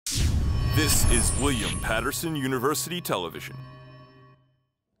This is William Patterson University Television.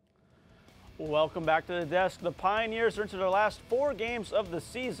 Welcome back to the desk. The Pioneers are into their last 4 games of the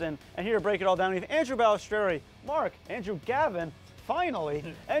season, and here to break it all down, we have Andrew Ballistreri, Marc, Andrew, Gavin, finally,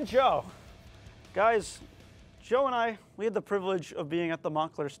 and Joe. Guys, Joe and I, we had the privilege of being at the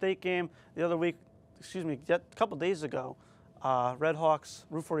Montclair State game the other week, a couple days ago. Red Hawks,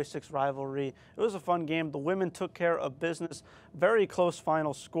 Route 46 rivalry. It was a fun game. The women took care of business. Very close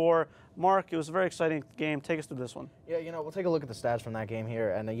final score. Marc, it was a very exciting game. Take us through this one. Yeah, we'll take a look at the stats from that game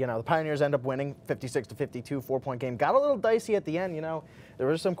here. And, the Pioneers end up winning 56-52, 4-point game. Got a little dicey at the end, There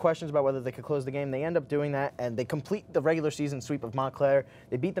were some questions about whether they could close the game. They end up doing that, and they complete the regular season sweep of Montclair.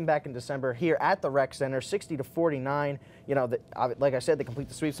 They beat them back in December here at the Rec Center, 60-49. Like I said, they complete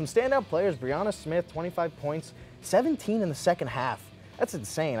the sweep. Some standout players, Brianna Smith, 25 points, 17 in the second half. That's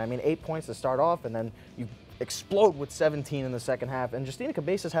insane. 8 points to start off, and then you explode with 17 in the second half. And Justina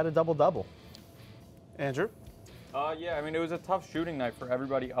Cabezas had a double-double. Andrew? Yeah, it was a tough shooting night for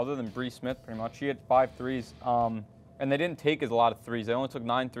everybody other than Bree Smith, pretty much. She had 5 threes, and they didn't take as a lot of threes. They only took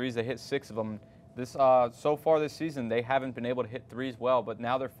 9 threes. They hit 6 of them. So far this season, they haven't been able to hit threes well, but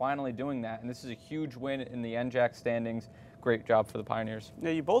now they're finally doing that, and this is a huge win in the NJAC standings. Great job for the Pioneers. Yeah,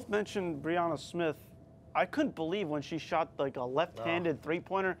 you both mentioned Brianna Smith. I couldn't believe when she shot like a left-handed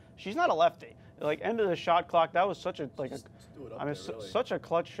three-pointer. She's not a lefty. End of the shot clock. That was such a such a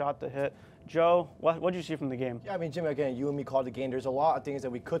clutch shot to hit. Joe, what did you see from the game? Yeah, Jimmy, again, you and me called the game. There's a lot of things that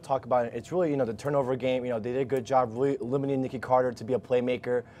we could talk about. It's really, the turnover game. They did a good job really limiting Nikki Carter to be a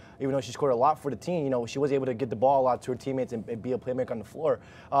playmaker. Even though she scored a lot for the team, she was able to get the ball a lot to her teammates and be a playmaker on the floor.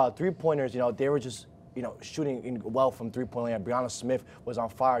 Three-pointers, they were just shooting well from three-point line. Brianna Smith was on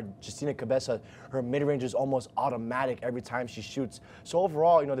fire. Justina Cabezas, her mid-range is almost automatic every time she shoots. So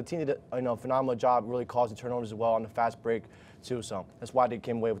overall, the team did a phenomenal job, really caused the turnovers as well on the fast break too. So that's why they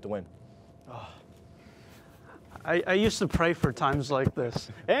came away with the win. Oh. I used to pray for times like this.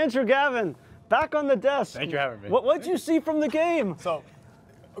 Andrew, Gavin, back on the desk. Thank you for having me. What did you see from the game? So,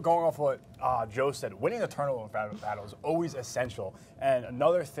 going off what Joe said, winning the turnover battle is always essential. And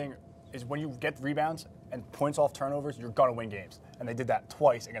another thing is when you get rebounds and points off turnovers, you're going to win games. And they did that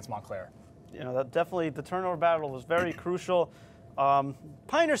twice against Montclair. That definitely, the turnover battle was very crucial.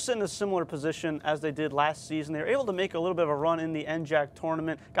 Pioneers sit in a similar position as they did last season. They were able to make a little bit of a run in the NJAC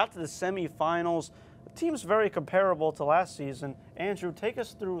tournament, got to the semifinals. The team's very comparable to last season. Andrew, take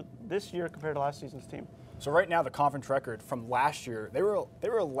us through this year compared to last season's team. So right now, the conference record from last year, they were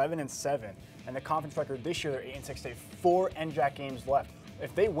 11-7, and the conference record this year, they're 8-6. They have 4 NJAC games left.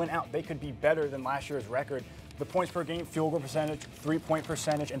 If they win out, they could be better than last year's record. The points per game, field goal percentage, 3-point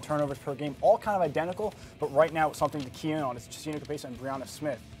percentage, and turnovers per game, all kind of identical. But right now, something to key in on is Justina Cabezas and Brianna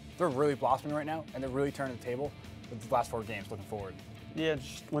Smith. They're really blossoming right now, and they're really turning the table with the last 4 games looking forward. Yeah,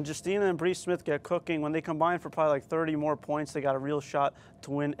 when Justina and Bree Smith get cooking, when they combine for probably like 30 more points, they got a real shot to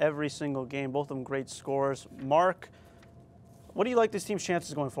win every single game. Both of them great scorers. Marc, what do you like this team's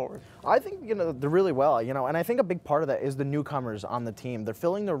chances going forward? I think, they're really well, and I think a big part of that is the newcomers on the team. They're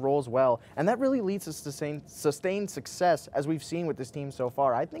filling their roles well, and that really leads to sustained success, as we've seen with this team so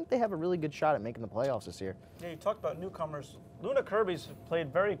far. I think they have a really good shot at making the playoffs this year. Yeah, you talked about newcomers. Luna Kirby's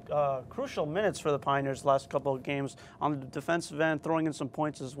played very crucial minutes for the Pioneers the last couple of games on the defensive end, throwing in some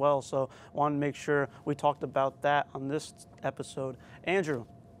points as well. So wanted to make sure we talked about that on this episode. Andrew.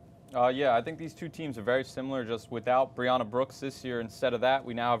 Yeah, I think these two teams are very similar, just without Brianna Brooks this year. Instead of that,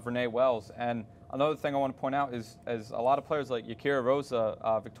 we now have Renee Wells. And another thing I want to point out is a lot of players like Yakira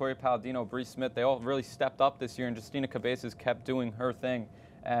Rosa, Victoria Palladino, Bree Smith, they all really stepped up this year, and Justina Cabezas kept doing her thing.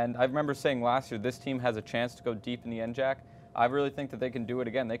 And I remember saying last year, this team has a chance to go deep in the NJAC. I really think that they can do it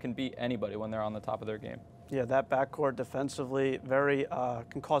again. They can beat anybody when they're on the top of their game. Yeah, that backcourt defensively very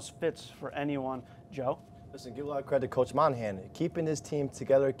can cause fits for anyone. Joe? Listen, give a lot of credit to Coach Monahan, keeping his team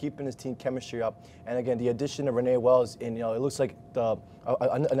together, keeping his team chemistry up, and again, the addition of Renee Wells, and it looks like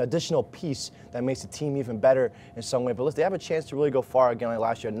an additional piece that makes the team even better in some way. But listen, they have a chance to really go far again like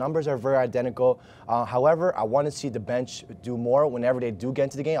last year. Numbers are very identical. However, I want to see the bench do more whenever they do get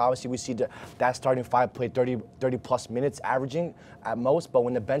into the game. Obviously, we see that starting 5 play 30-plus minutes averaging at most, but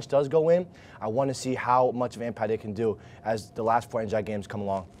when the bench does go in, I want to see how much of an impact they can do as the last 4 NJAC games come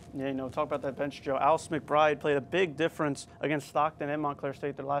along. Yeah, talk about that bench, Joe. Alice McBride played a big difference against Stockton and Montclair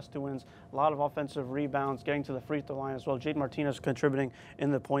State, their last 2 wins. A lot of offensive rebounds, getting to the free throw line as well. Jade Martinez contributing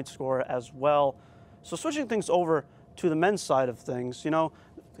in the point score as well. So switching things over to the men's side of things,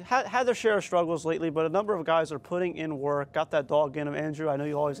 had their share of struggles lately, but a number of guys are putting in work, got that dog in them. Andrew, I know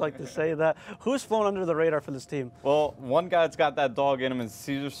you always like to say that. Who's flown under the radar for this team? Well, one guy that's got that dog in him is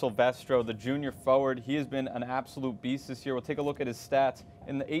Cesar Silvestro, the junior forward. He has been an absolute beast this year. We'll take a look at his stats.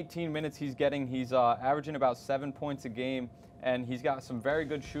 in the 18 minutes he's getting, he's averaging about 7 points a game. And he's got some very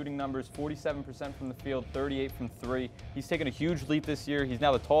good shooting numbers, 47% from the field, 38 from 3. He's taken a huge leap this year. He's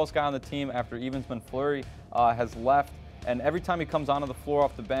now the tallest guy on the team after Valery has left. And every time he comes onto the floor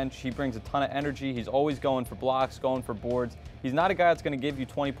off the bench, he brings a ton of energy. He's always going for blocks, going for boards. He's not a guy that's going to give you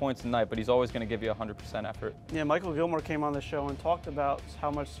 20 points a night, but he's always going to give you 100% effort. Yeah, Michael Gilmore came on the show and talked about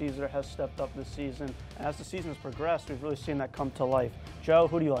how much Caesar has stepped up this season. And as the season has progressed, we've really seen that come to life. Joe,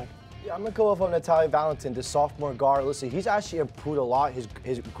 who do you like? Yeah, I'm going to go off on Natalia Valentin, the sophomore guard. Listen, he's actually improved a lot.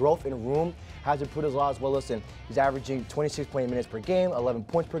 His growth in room has improved a lot as well. Listen, he's averaging 26.8 minutes per game, 11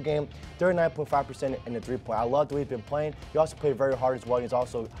 points per game, 39.5% in the three-point. I love the way he's been playing. He also played very hard as well. He's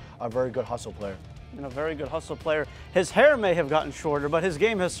also a very good hustle player. And a very good hustle player. His hair may have gotten shorter, but his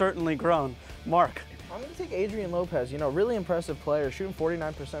game has certainly grown. Marc. I'm going to take Adrian Lopez, really impressive player, shooting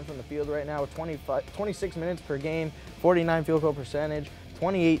 49% from the field right now with 26 minutes per game, 49 field goal percentage,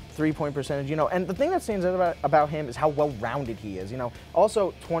 28 three-point percentage, and the thing that stands out about him is how well-rounded he is,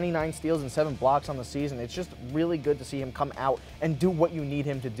 Also, 29 steals and 7 blocks on the season. It's just really good to see him come out and do what you need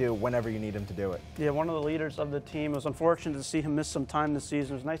him to do whenever you need him to do it. Yeah, one of the leaders of the team. It was unfortunate to see him miss some time this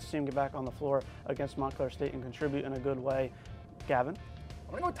season. It was nice to see him get back on the floor against Montclair State and contribute in a good way. Gavin?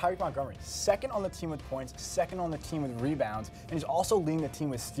 I'm going to go with Tyreek Montgomery. Second on the team with points, second on the team with rebounds, and he's also leading the team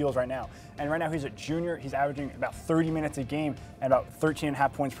with steals right now. And right now he's a junior. He's averaging about 30 minutes a game and about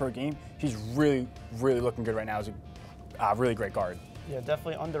 13.5 points per game. He's really, really looking good right now as a really great guard. Yeah,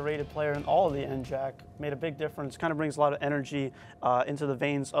 definitely underrated player in all of the NJAC. Made a big difference. Kind of brings a lot of energy into the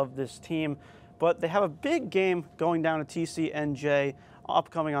veins of this team. But they have a big game going down to TCNJ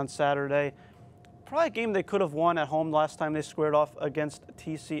upcoming on Saturday. Probably a game they could have won at home last time they squared off against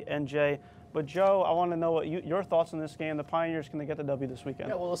TCNJ. But Joe, I want to know what your thoughts on this game. The Pioneers, can they get the W this weekend?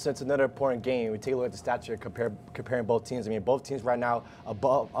 Yeah, well, listen, it's another important game. We take a look at the stats here, comparing both teams. I mean, both teams right now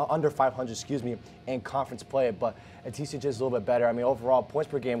under 500, in conference play. But TCNJ is a little bit better. I mean, overall points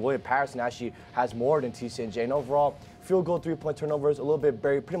per game, William Patterson actually has more than TCNJ. And overall, field goal, three-point turnovers, a little bit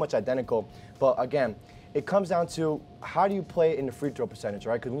pretty much identical. But again, it comes down to how do you play in the free throw percentage,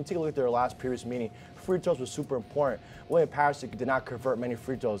 right? Because when you take a look at their last previous meeting, free throws were super important. William Patterson did not convert many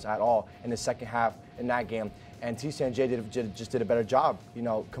free throws at all in the second half in that game. And TCNJ just did a better job,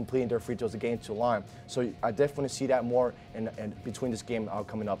 completing their free throws against the line. So I definitely see that more in between this game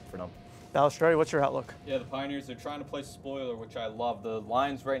coming up for them. Ballistreri, what's your outlook? Yeah, the Pioneers are trying to play spoiler, which I love. The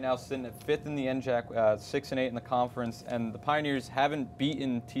Lions right now sitting at 5th in the NJAC, 6 and 8 in the conference, and the Pioneers haven't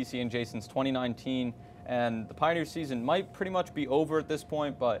beaten TCNJ since 2019. And the Pioneers season might pretty much be over at this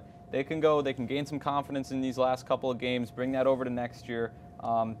point, but they can gain some confidence in these last couple of games, bring that over to next year,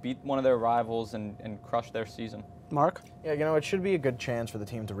 beat one of their rivals, and crush their season. Marc? Yeah, it should be a good chance for the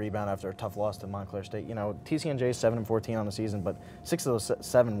team to rebound after a tough loss to Montclair State. TCNJ is 7-14 on the season, but 6 of those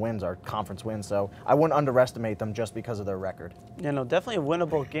 7 wins are conference wins, so I wouldn't underestimate them just because of their record. Yeah, no, definitely a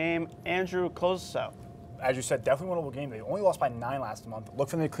winnable game. Andrew, close us out. As you said, definitely winnable game. They only lost by 9 last month. Look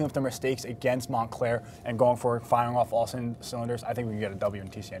for them to clean up their mistakes against Montclair and going forward, firing off all cylinders. I think we can get a W in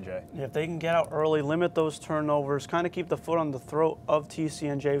TCNJ. Yeah, if they can get out early, limit those turnovers, kind of keep the foot on the throat of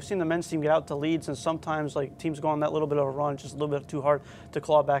TCNJ. We've seen the men's team get out to leads, and sometimes teams go on that little bit of a run, just a little bit too hard to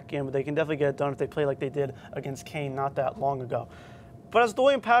claw back in. But they can definitely get it done if they play like they did against Kane not that long ago. But as the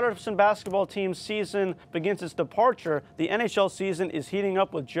William Patterson basketball team's season begins its departure, the NHL season is heating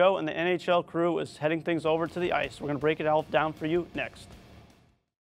up with Joe, and the NHL crew is heading things over to the ice. We're going to break it all down for you next.